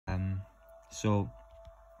So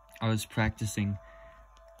I was practicing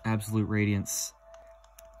absolute radiance,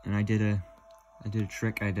 and I did a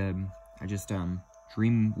trick. I just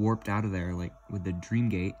dream warped out of there, like with the dream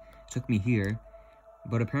gate. It took me here,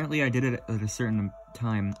 but apparently I did it at a certain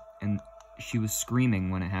time, and she was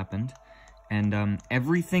screaming when it happened, and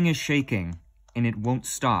everything is shaking, and it won't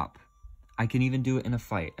stop. I can even do it in a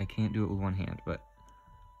fight. I can't do it with one hand, but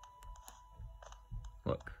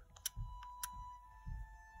look.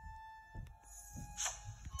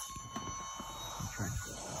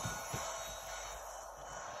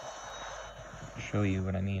 Show you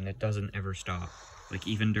what I mean. It doesn't ever stop, like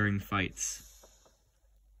even during fights,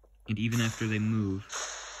 and even after they move,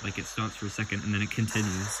 like it stops for a second and then it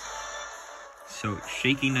continues. So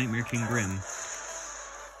shaky Nightmare King Grim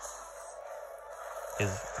is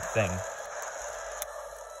a thing.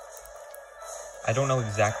 I don't know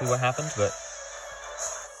exactly what happened, but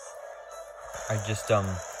I just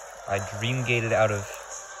I dream gated out of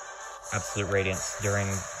absolute radiance during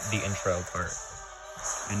the intro part.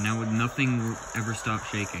 And now nothing will ever stop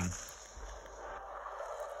shaking.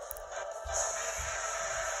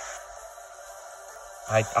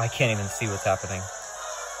 I can't even see what's happening.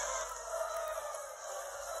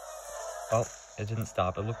 Oh, it didn't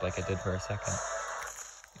stop. It looked like it did for a second.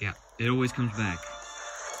 Yeah, it always comes back.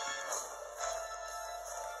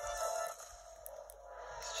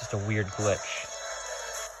 It's just a weird glitch.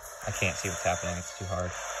 I can't see what's happening. It's too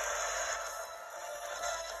hard.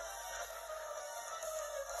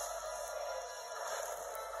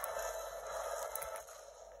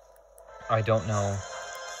 I don't know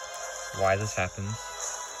why this happens,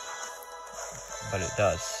 but it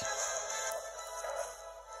does.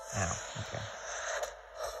 Ow, okay.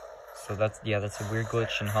 So that's a weird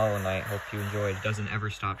glitch in Hollow Knight. Hope you enjoyed. It doesn't ever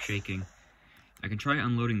stop shaking. I can try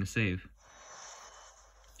unloading the save.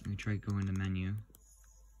 Let me try going to menu.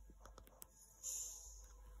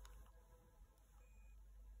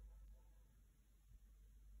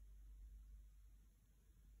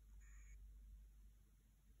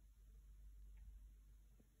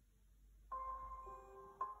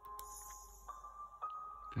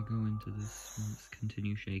 If I go into this, let's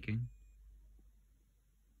continue shaking.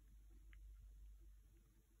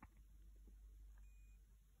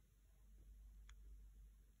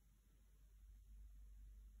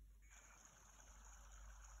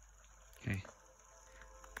 Okay.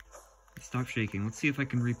 Stop shaking. Let's see if I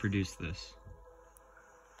can reproduce this.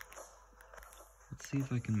 Let's see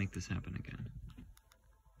if I can make this happen again.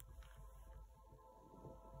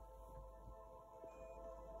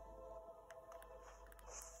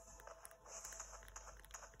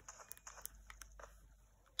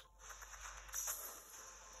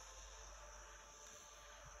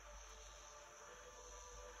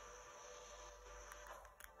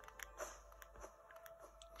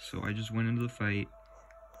 So I just went into the fight.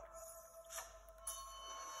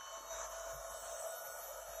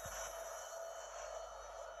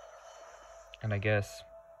 And I guess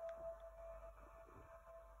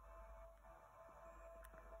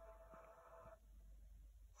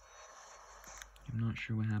I'm not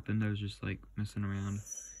sure what happened. I was just like messing around,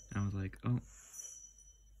 and I was like, oh.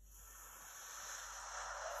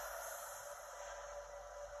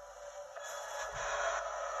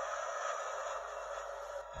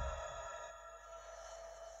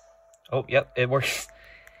 Oh, yep, it works.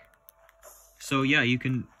 So yeah, you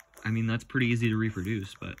can, I mean, that's pretty easy to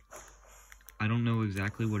reproduce, but I don't know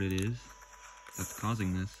exactly what it is that's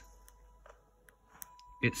causing this.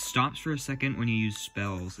 It stops for a second when you use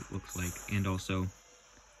spells, it looks like, and also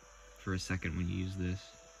for a second when you use this.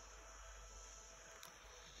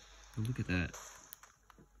 But look at that.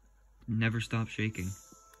 Never stops shaking.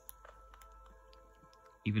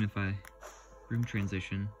 Even if I room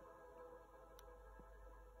transition,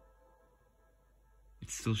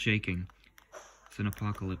 it's still shaking. It's an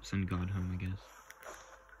apocalypse in Godhome, I guess.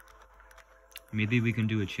 Maybe we can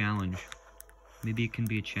do a challenge. Maybe it can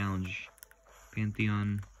be a challenge.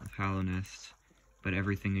 Pantheon of Hallow Nest, but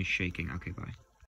everything is shaking. Okay, bye.